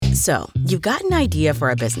So, you've got an idea for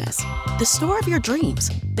a business, the store of your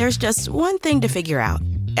dreams. There's just one thing to figure out: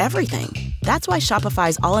 everything. That's why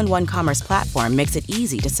Shopify's all-in-one commerce platform makes it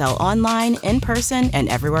easy to sell online, in person, and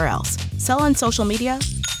everywhere else. Sell on social media,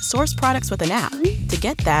 source products with an app to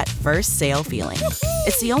get that first sale feeling.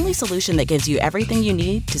 It's the only solution that gives you everything you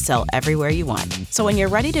need to sell everywhere you want. So when you're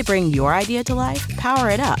ready to bring your idea to life, power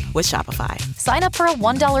it up with Shopify. Sign up for a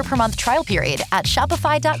 $1 per month trial period at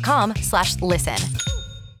shopify.com/listen.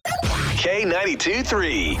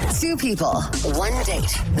 K92-3. Two people, one date,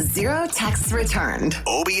 zero texts returned.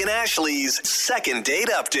 Obie and Ashley's second date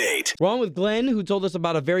update. We're on with Glenn, who told us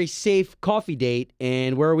about a very safe coffee date.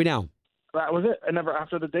 And where are we now? That was it.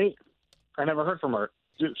 After the date, I never heard from her.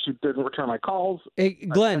 She didn't return my calls. Hey,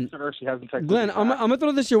 Glenn. I texted her. She hasn't texted Glenn, me I'm back. going to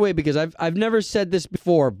throw this your way because I've never said this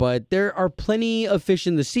before, but there are plenty of fish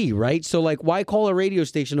in the sea, right? So, like, why call a radio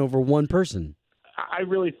station over one person? I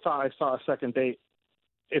really thought I saw a second date,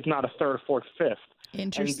 if not a third, fourth, fifth.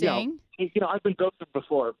 Interesting. And, I've been ghosted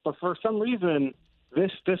before, but for some reason,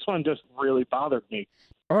 this one just really bothered me.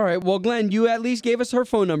 All right. Well, Glenn, you at least gave us her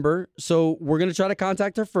phone number, so we're going to try to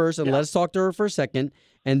contact her first and let's talk to her for a second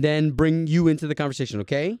and then bring you into the conversation,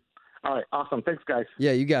 okay? All right, awesome. Thanks, guys.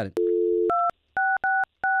 Yeah, you got it.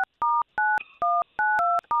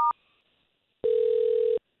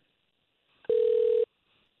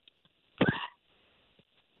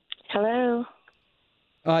 Hello,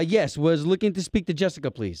 Yes, was looking to speak to Jessica,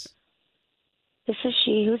 please. this is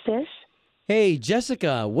she. Who's this? Hey,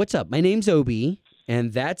 Jessica, what's up? My name's Obie,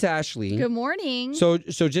 and that's Ashley. Good morning. So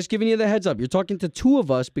just giving you the heads up, you're talking to two of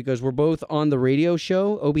us because we're both on the radio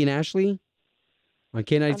show, Obie and Ashley, on I'm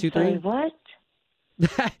sorry, K92.3. what?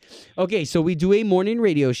 Okay, so we do a morning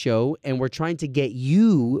radio show, and we're trying to get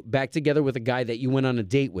you back together with a guy that you went on a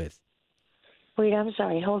date with. Wait, I'm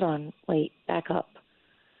sorry. Hold on. Wait, back up.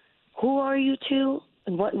 Who are you two?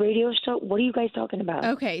 And what radio show? What are you guys talking about?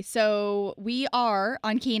 Okay, so we are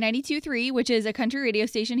on K92.3, which is a country radio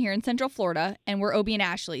station here in Central Florida, and we're Obie and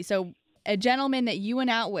Ashley. So a gentleman that you went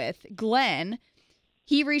out with, Glenn,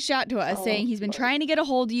 he reached out to us saying he's been trying to get a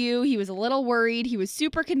hold of you. He was a little worried. He was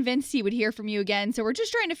super convinced he would hear from you again. So we're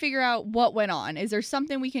just trying to figure out what went on. Is there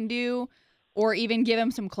something we can do or even give him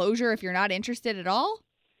some closure if you're not interested at all?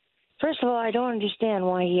 First of all, I don't understand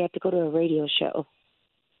why he had to go to a radio show.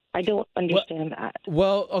 I don't understand that.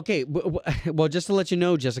 Well, okay. Well, just to let you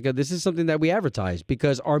know, Jessica, this is something that we advertise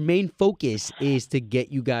because our main focus is to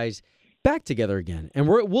get you guys back together again. And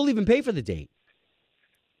we'll even pay for the date.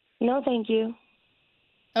 No, thank you.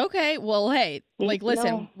 Okay, well, hey, listen,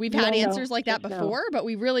 No, we've had no, answers like that no. before, but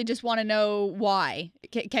we really just want to know why.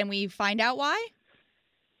 Can we find out why?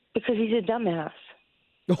 Because he's a dumbass.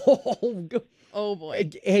 Oh, boy.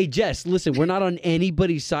 Hey, Jess, listen, we're not on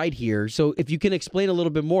anybody's side here. So if you can explain a little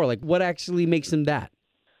bit more, like what actually makes him that?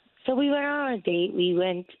 So we went on a date. We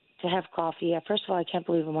went to have coffee. First of all, I can't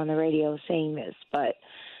believe I'm on the radio saying this, but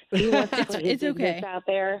if he wants to put his It's okay. business out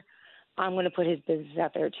there, I'm going to put his business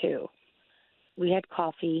out there too. We had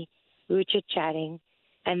coffee. We were chit-chatting.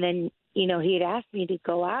 And then, he had asked me to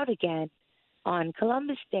go out again on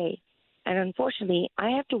Columbus Day. And unfortunately,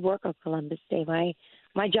 I have to work on Columbus Day.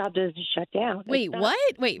 My job doesn't shut down. Wait, It's not-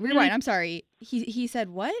 what? Wait, rewind. I'm sorry. He said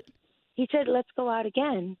what? He said, let's go out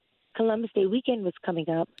again. Columbus Day weekend was coming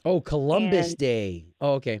up. Oh, Columbus And- Day.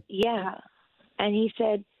 Oh, okay. Yeah. And he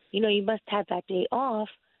said, you must have that day off.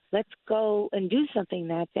 Let's go and do something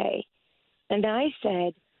that day. And I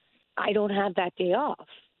said, I don't have that day off.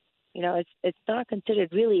 It's not considered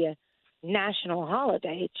really a national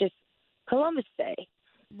holiday. It's just Columbus Day.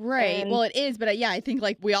 Right. And- Well, it is, but yeah, I think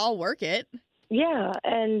we all work it. Yeah.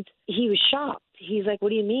 And he was shocked. He's like, what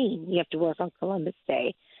do you mean you have to work on Columbus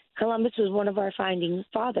Day? Columbus was one of our founding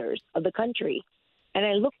fathers of the country. And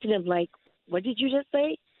I looked at him like, what did you just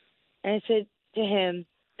say? And I said to him,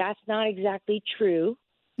 that's not exactly true.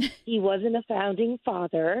 He wasn't a founding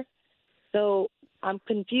father. So I'm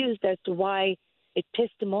confused as to why it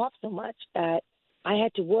pissed him off so much that I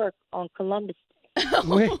had to work on Columbus Day.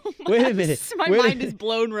 Wait a minute. My Wait a mind minute. is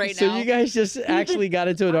blown right So now. you guys just actually got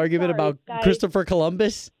into an I'm argument sorry, about guys. Christopher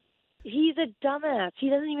Columbus? He's a dumbass. He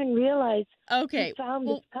doesn't even realize Okay. he found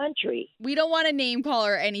Well, this country. we don't want to name call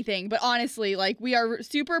or anything, but honestly, we are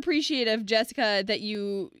super appreciative, Jessica, that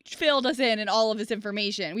you filled us in all of this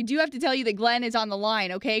information. We do have to tell you that Glenn is on the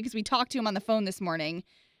line, okay? Because we talked to him on the phone this morning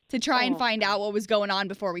to try and find out what was going on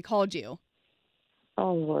before we called you.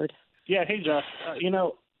 Oh, Lord. Yeah, hey, Jess.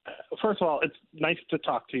 First of all, it's nice to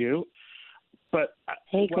talk to you. But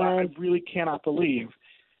Hey, what I Glenn. really cannot believe,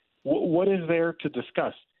 what is there to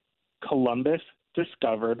discuss? Columbus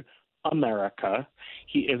discovered America.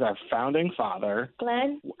 He is our founding father.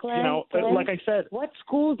 Glenn, Glenn, like I said, what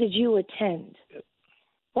school did you attend?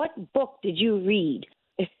 What book did you read?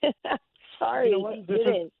 Sorry, You know what? he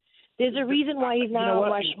didn't. There's a reason why he's not on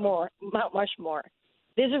Mount Rushmore.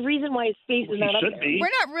 There's a reason why his face is not up there. Be. We're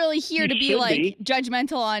not really here He to be should like be.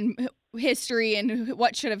 judgmental on history and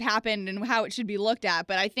what should have happened and how it should be looked at.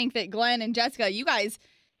 But I think that Glenn and Jessica, you guys,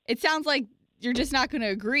 it sounds like you're just not going to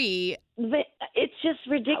agree. But it's just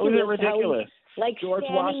ridiculous. How is it ridiculous? Like George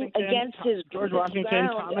standing Washington, against his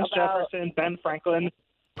Thomas Jefferson, Ben Franklin,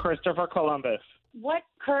 Christopher Columbus. What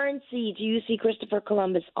currency do you see Christopher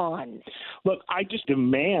Columbus on? Look, I just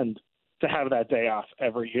demand to have that day off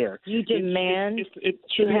every year. You demand it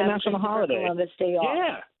should to be a have national Christopher holiday. Columbus Day off.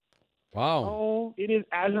 Yeah, Wow. Oh, it is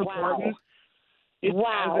as important. It's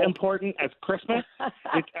Wow. as important as Christmas.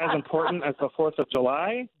 It's as important as the 4th of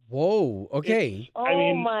July. Whoa. Okay. oh I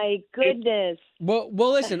mean, my goodness. Well,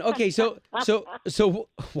 listen. Okay, so,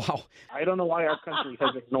 wow. I don't know why our country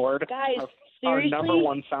has ignored Guys, our seriously? number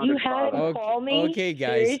one founding You had father. to call me? Okay,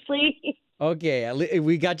 guys. Seriously? Okay,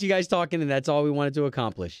 we got you guys talking, and that's all we wanted to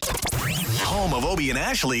accomplish. Home of Obie and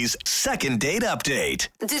Ashley's second date update.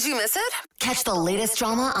 Did you miss it? Catch the latest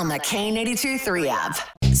drama on the K82-3 app.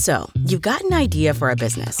 So, you've got an idea for a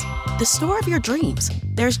business. The store of your dreams.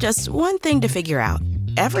 There's just one thing to figure out.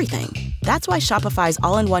 Everything. That's why Shopify's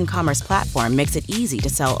all-in-one commerce platform makes it easy to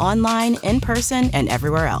sell online, in person, and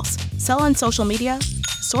everywhere else. Sell on social media,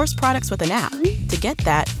 source products with an app to get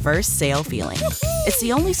that first sale feeling. It's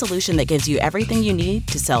the only solution that gives you everything you need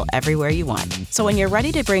to sell everywhere you want. So when you're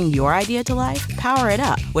ready to bring your idea to life, power it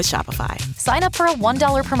up with Shopify. Sign up for a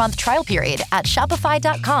 $1 per month trial period at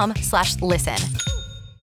shopify.com/listen.